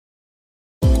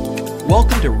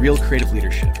Welcome to Real Creative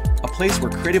Leadership, a place where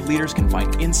creative leaders can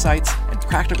find insights and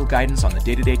practical guidance on the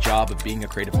day-to-day job of being a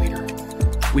creative leader.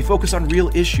 We focus on real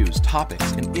issues,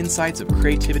 topics, and insights of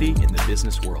creativity in the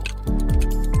business world.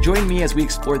 Join me as we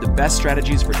explore the best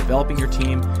strategies for developing your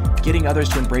team, getting others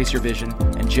to embrace your vision,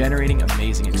 and generating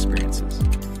amazing experiences.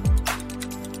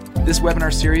 This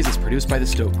webinar series is produced by the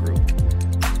Stoke Group.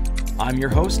 I'm your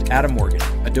host, Adam Morgan,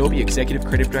 Adobe Executive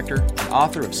Creative Director and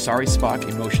author of Sorry Spock,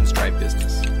 Emotions Drive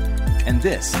Business. And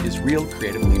this is Real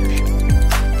Creative Leadership.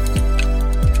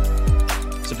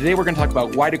 So today we're going to talk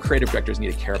about why do creative directors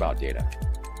need to care about data.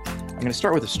 I'm going to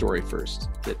start with a story first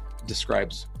that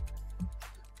describes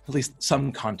at least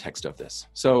some context of this.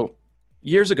 So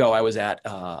years ago, I was at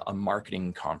a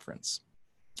marketing conference,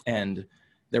 and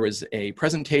there was a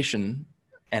presentation,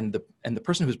 and the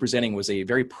person who was presenting was a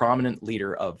very prominent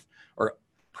leader or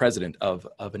president of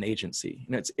an agency.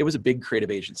 And it was a big creative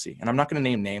agency, and I'm not going to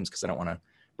name names because I don't want to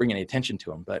bring any attention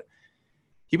to him, but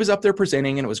he was up there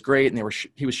presenting, and it was great. And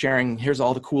he was sharing, here's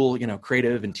all the cool,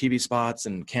 creative and TV spots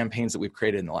and campaigns that we've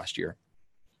created in the last year.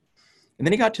 And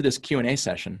then he got to this Q&A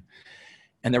session,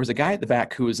 and there was a guy at the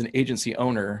back who was an agency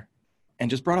owner,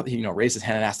 and just brought up, raised his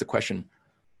hand and asked the question,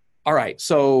 all right,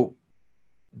 so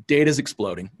data is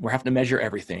exploding. We're having to measure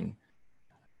everything.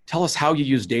 Tell us how you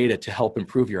use data to help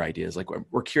improve your ideas. Like,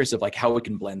 we're curious of how we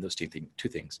can blend those two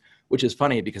things, which is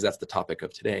funny because that's the topic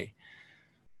of today.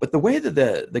 But the way that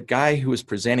the guy who was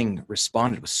presenting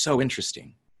responded was so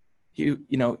interesting. He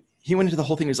went into the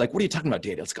whole thing. He was like, what are you talking about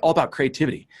data? It's all about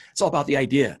creativity. It's all about the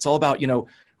idea. It's all about,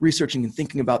 researching and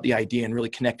thinking about the idea and really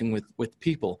connecting with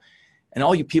people. And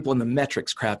all you people in the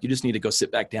metrics crap, you just need to go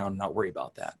sit back down and not worry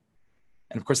about that.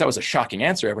 And of course, that was a shocking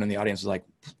answer. Everyone in the audience was like,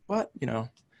 what,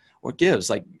 what gives?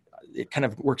 Like, it kind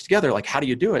of works together. Like, how do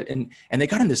you do it? And they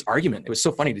got in this argument. It was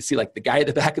so funny to see the guy at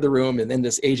the back of the room and then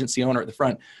this agency owner at the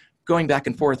front going back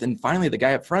and forth. And finally the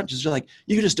guy up front just like,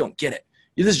 you just don't get it.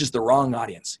 This is just the wrong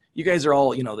audience. You guys are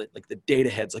all, the data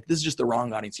heads. This is just the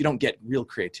wrong audience. You don't get real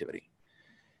creativity.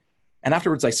 And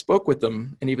afterwards I spoke with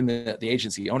them and even the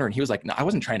agency owner, and he was like, no, I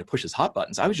wasn't trying to push his hot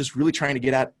buttons. I was just really trying to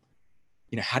get at,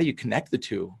 how do you connect the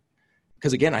two?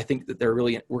 Because again, I think that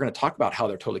we're going to talk about how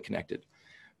they're totally connected.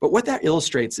 But what that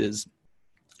illustrates is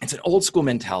it's an old school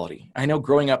mentality. I know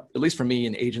growing up, at least for me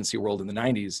in agency world in the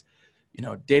 90s,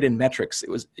 data and metrics, it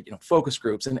was, focus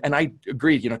groups. And I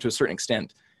agree, to a certain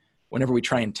extent, whenever we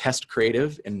try and test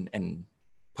creative and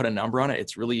put a number on it,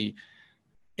 it's really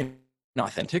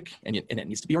inauthentic and it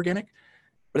needs to be organic.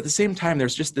 But at the same time,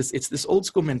 there's just this old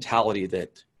school mentality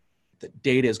that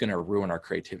data is going to ruin our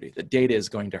creativity, that data is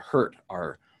going to hurt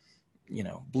our,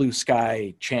 blue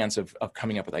sky chance of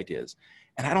coming up with ideas.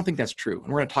 And I don't think that's true.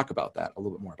 And we're going to talk about that a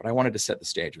little bit more, but I wanted to set the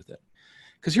stage with it.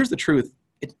 Because here's the truth.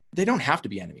 They don't have to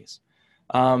be enemies.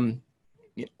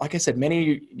 Like I said,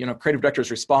 many, creative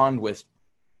directors respond with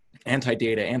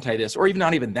anti-data, anti-this, or even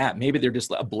not even that. Maybe they're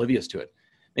just oblivious to it.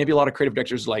 Maybe a lot of creative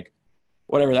directors are like,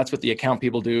 whatever, that's what the account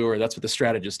people do, or that's what the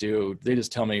strategists do. They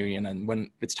just tell me, and when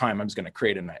it's time, I'm just going to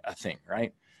create a thing,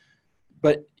 right?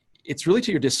 But it's really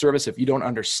to your disservice if you don't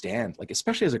understand,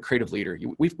 especially as a creative leader,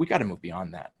 we got to move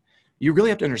beyond that. You really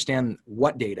have to understand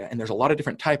what data, and there's a lot of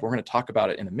different types. We're going to talk about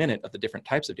it in a minute of the different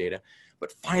types of data,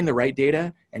 but find the right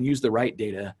data and use the right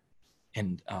data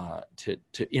and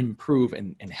to improve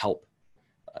and help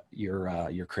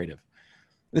your creative.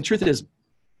 The truth is,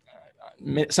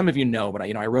 some of you know, but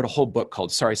I wrote a whole book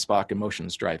called Sorry Spock,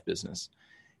 Emotions Drive Business.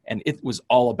 And it was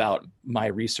all about my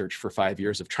research for 5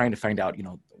 years of trying to find out,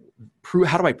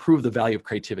 how do I prove the value of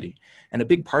creativity? And a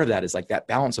big part of that is that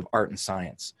balance of art and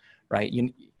science, right?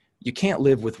 You can't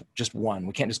live with just one.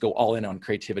 We can't just go all in on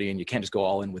creativity, and you can't just go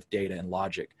all in with data and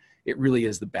logic. It really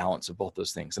is the balance of both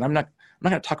those things. And I'm not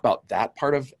going to talk about that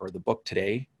part of the book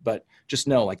today, but just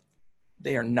know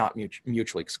they are not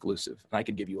mutually exclusive. And I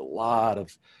could give you a lot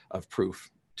of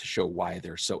proof to show why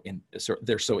they're so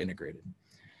integrated.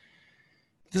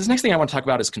 This next thing I want to talk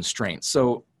about is constraints.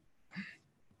 So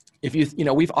if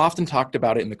we've often talked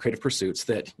about it in the creative pursuits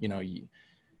that,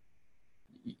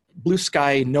 blue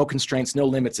sky, no constraints, no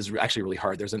limits is actually really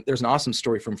hard. There's an awesome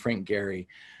story from Frank Gehry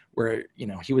where,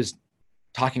 he was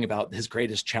talking about his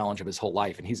greatest challenge of his whole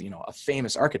life. And he's, a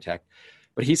famous architect,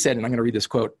 but he said, and I'm going to read this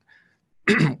quote,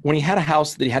 when he had a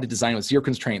house that he had to design with zero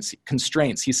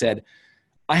constraints, he said,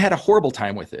 I had a horrible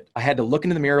time with it. I had to look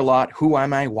into the mirror a lot. Who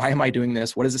am I? Why am I doing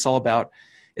this? What is this all about?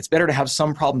 It's better to have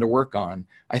some problem to work on.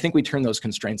 I think we turn those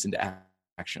constraints into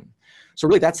action. So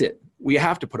really, that's it. We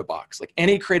have to put a box.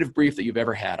 Any creative brief that you've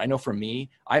ever had. I know for me,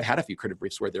 I've had a few creative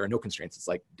briefs where there are no constraints. It's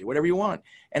do whatever you want.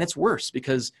 And it's worse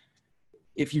because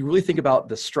if you really think about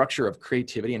the structure of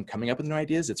creativity and coming up with new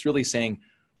ideas, it's really saying,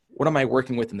 what am I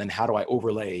working with? And then how do I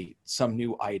overlay some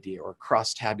new idea or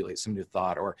cross-tabulate some new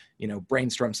thought or,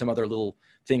 brainstorm some other little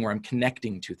thing where I'm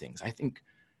connecting two things. I think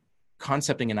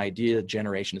concepting and idea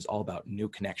generation is all about new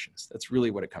connections. That's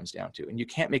really what it comes down to. And you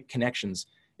can't make connections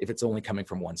if it's only coming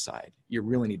from one side. You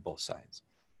really need both sides.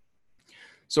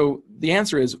 So the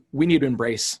answer is we need to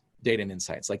embrace data and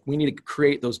insights. Like we need to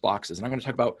create those boxes. And I'm going to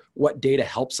talk about what data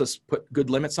helps us put good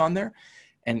limits on there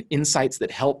and insights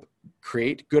that help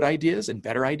create good ideas and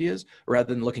better ideas,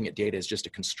 rather than looking at data as just a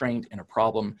constraint and a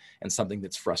problem and something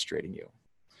that's frustrating you.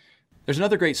 There's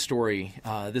another great story.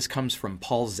 This comes from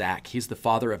Paul Zak. He's the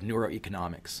father of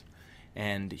neuroeconomics.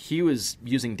 And he was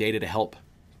using data to help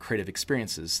creative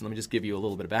experiences. Let me just give you a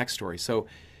little bit of backstory. So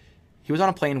he was on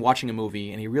a plane watching a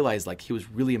movie, and he realized like he was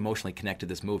really emotionally connected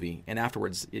to this movie. And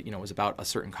afterwards, it was about a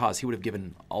certain cause. He would have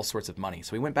given all sorts of money.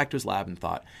 So he went back to his lab and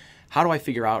thought, how do I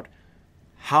figure out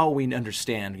how we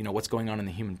understand, what's going on in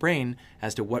the human brain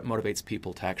as to what motivates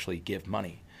people to actually give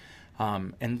money?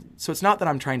 And so it's not that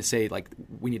I'm trying to say like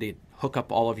we need to hook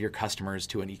up all of your customers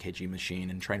to an EKG machine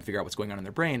and try and figure out what's going on in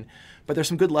their brain, but there's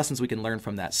some good lessons we can learn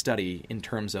from that study in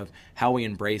terms of how we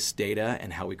embrace data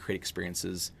and how we create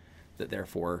experiences that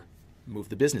therefore move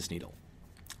the business needle.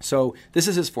 So this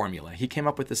is his formula. He came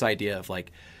up with this idea of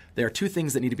like there are two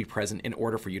things that need to be present in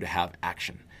order for you to have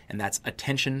action, and that's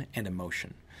attention and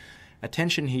emotion.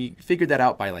 Attention, he figured that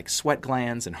out by like sweat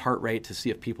glands and heart rate to see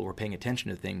if people were paying attention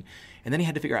to the thing. And then he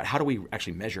had to figure out how do we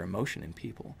actually measure emotion in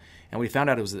people. And we found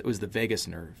out it was the vagus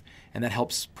nerve, and that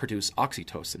helps produce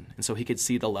oxytocin. And so he could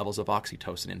see the levels of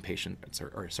oxytocin in patients,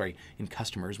 in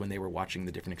customers when they were watching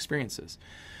the different experiences.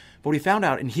 But we found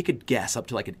out, and he could guess up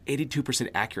to like an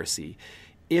 82% accuracy,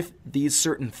 if these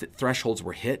certain thresholds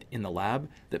were hit in the lab,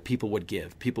 that people would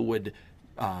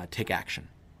take action.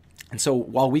 And so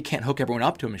while we can't hook everyone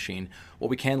up to a machine, what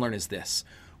we can learn is this.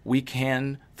 We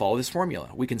can follow this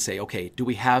formula. We can say, okay, do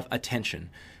we have attention?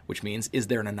 Which means, is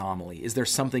there an anomaly? Is there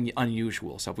something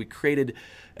unusual? So if we created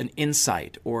an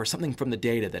insight or something from the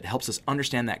data that helps us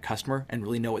understand that customer and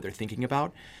really know what they're thinking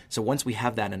about, so once we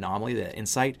have that anomaly, that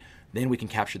insight, then we can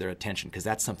capture their attention because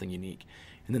that's something unique.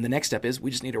 And then the next step is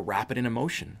we just need to wrap it in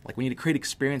emotion. Like we need to create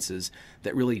experiences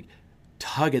that really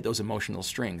tug at those emotional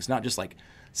strings, not just like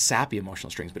sappy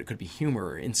emotional strings, but it could be humor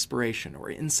or inspiration or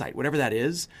insight, whatever that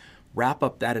is. Wrap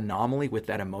up that anomaly with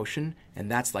that emotion,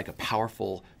 and that's like a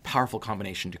powerful, powerful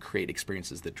combination to create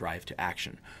experiences that drive to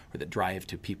action or that drive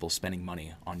to people spending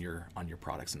money on your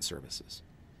products and services.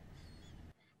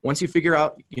 Once you figure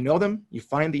out, them, you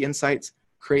find the insights,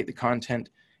 create the content,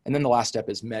 and then the last step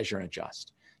is measure and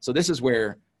adjust. So this is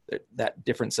where that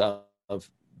difference of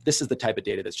this is the type of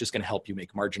data that's just going to help you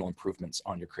make marginal improvements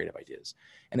on your creative ideas.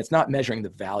 And it's not measuring the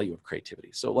value of creativity.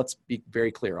 So let's be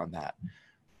very clear on that.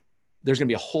 There's going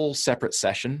to be a whole separate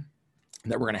session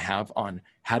that we're going to have on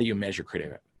how do you measure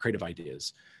creative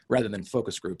ideas rather than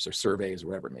focus groups or surveys or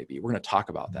whatever it may be. We're going to talk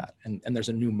about that. And there's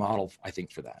a new model, I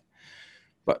think, for that.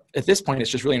 But at this point,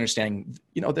 it's just really understanding,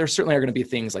 there certainly are going to be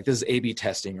things like this is A/B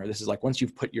testing, or this is like once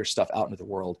you've put your stuff out into the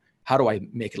world, how do I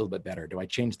make it a little bit better? Do I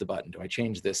change the button? Do I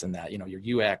change this and that?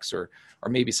 Your UX or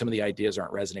maybe some of the ideas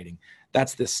aren't resonating.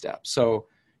 That's this step. So,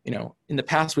 in the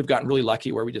past, we've gotten really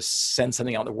lucky where we just send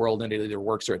something out in the world and it either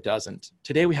works or it doesn't.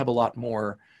 Today, we have a lot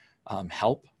more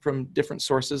help from different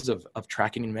sources of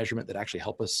tracking and measurement that actually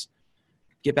help us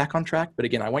get back on track. But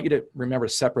again, I want you to remember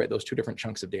to separate those two different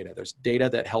chunks of data. There's data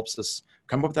that helps us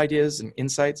come up with ideas and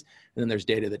insights, and then there's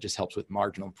data that just helps with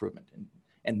marginal improvement.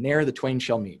 And ne'er the twain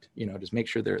shall meet, just make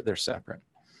sure they're separate.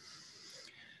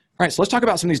 All right, so let's talk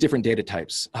about some of these different data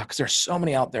types because there's so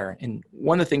many out there. And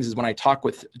one of the things is when I talk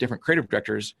with different creative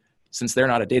directors, since they're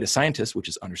not a data scientist, which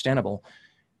is understandable,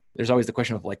 there's always the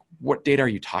question of like, what data are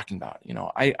you talking about?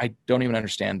 I don't even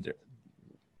understand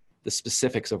the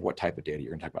specifics of what type of data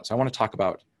you're gonna talk about. So I wanna talk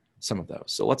about some of those.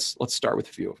 So let's start with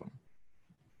a few of them.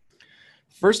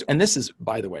 First, and this is,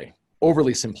 by the way,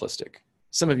 overly simplistic.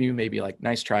 Some of you may be like,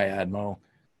 nice try, Admo.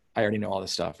 I already know all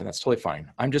this stuff, and that's totally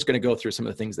fine. I'm just going to go through some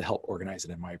of the things that help organize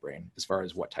it in my brain as far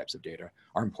as what types of data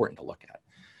are important to look at.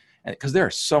 And because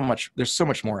there's so much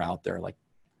more out there, like,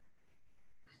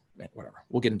 whatever.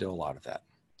 We'll get into a lot of that.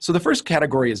 So the first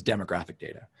category is demographic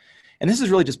data. And this is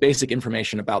really just basic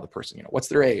information about the person. What's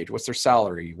their age? What's their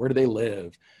salary? Where do they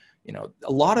live?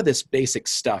 A lot of this basic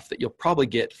stuff that you'll probably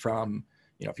get from,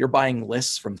 if you're buying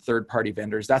lists from third-party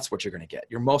vendors, that's what you're going to get.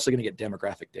 You're mostly going to get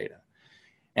demographic data.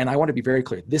 And I want to be very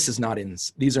clear, these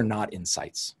are not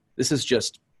insights. This is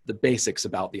just the basics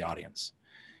about the audience.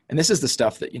 And this is the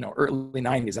stuff that, early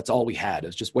 90s, that's all we had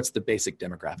is just what's the basic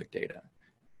demographic data.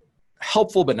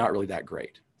 Helpful, but not really that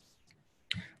great.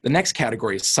 The next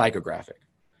category is psychographic.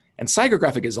 And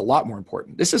psychographic is a lot more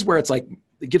important. This is where it's like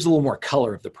it gives a little more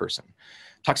color of the person.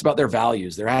 Talks about their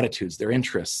values, their attitudes, their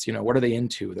interests, what are they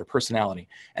into, their personality.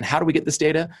 And how do we get this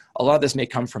data? A lot of this may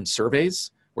come from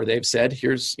surveys where they've said,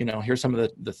 here's some of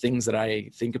the things that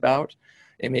I think about.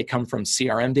 It may come from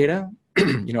CRM data.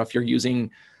 If you're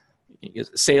using, a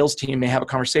sales team may have a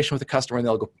conversation with a customer and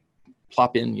they'll go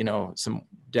plop in, some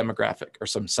demographic or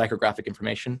some psychographic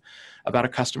information about a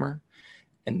customer.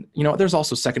 And, there's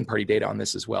also second party data on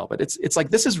this as well, but it's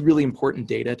like, this is really important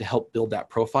data to help build that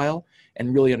profile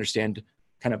and really understand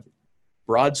kind of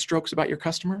broad strokes about your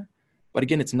customer. But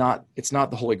again, it's not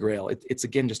the holy grail. It's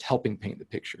again, just helping paint the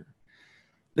picture.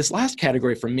 This last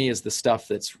category for me is the stuff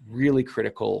that's really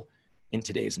critical in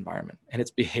today's environment, and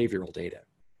it's behavioral data.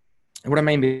 And what I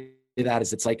mean by that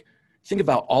is it's like, think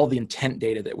about all the intent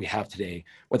data that we have today,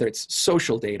 whether it's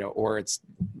social data or it's,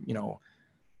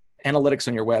 analytics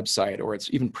on your website, or it's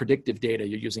even predictive data.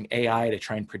 You're using AI to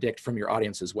try and predict from your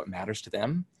audiences what matters to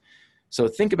them. So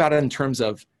think about it in terms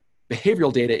of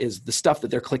behavioral data is the stuff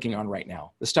that they're clicking on right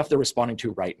now, the stuff they're responding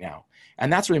to right now.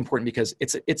 And that's really important because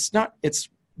it's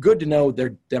good to know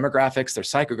their demographics, their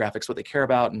psychographics, what they care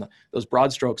about, and those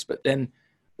broad strokes. But then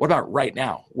what about right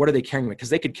now? What are they caring about?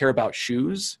 Because they could care about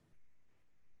shoes,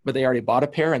 but they already bought a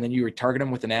pair, and then you retarget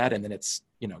them with an ad, and then it's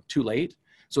too late.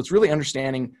 So it's really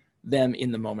understanding them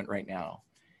in the moment right now.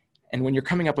 And when you're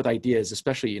coming up with ideas,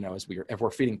 especially if we're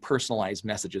feeding personalized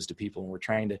messages to people and we're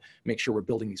trying to make sure we're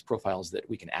building these profiles that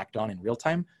we can act on in real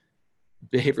time,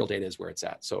 behavioral data is where it's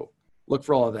at. So look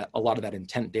for all of that, a lot of that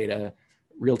intent data,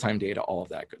 real-time data, all of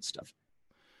that good stuff.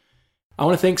 I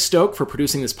want to thank Stoke for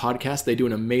producing this podcast. They do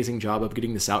an amazing job of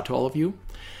getting this out to all of you.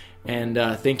 And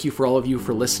thank you for all of you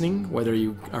for listening, whether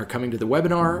you are coming to the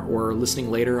webinar or listening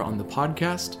later on the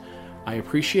podcast. I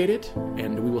appreciate it,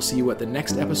 and we will see you at the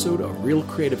next episode of Real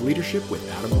Creative Leadership with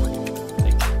Adam Morgan.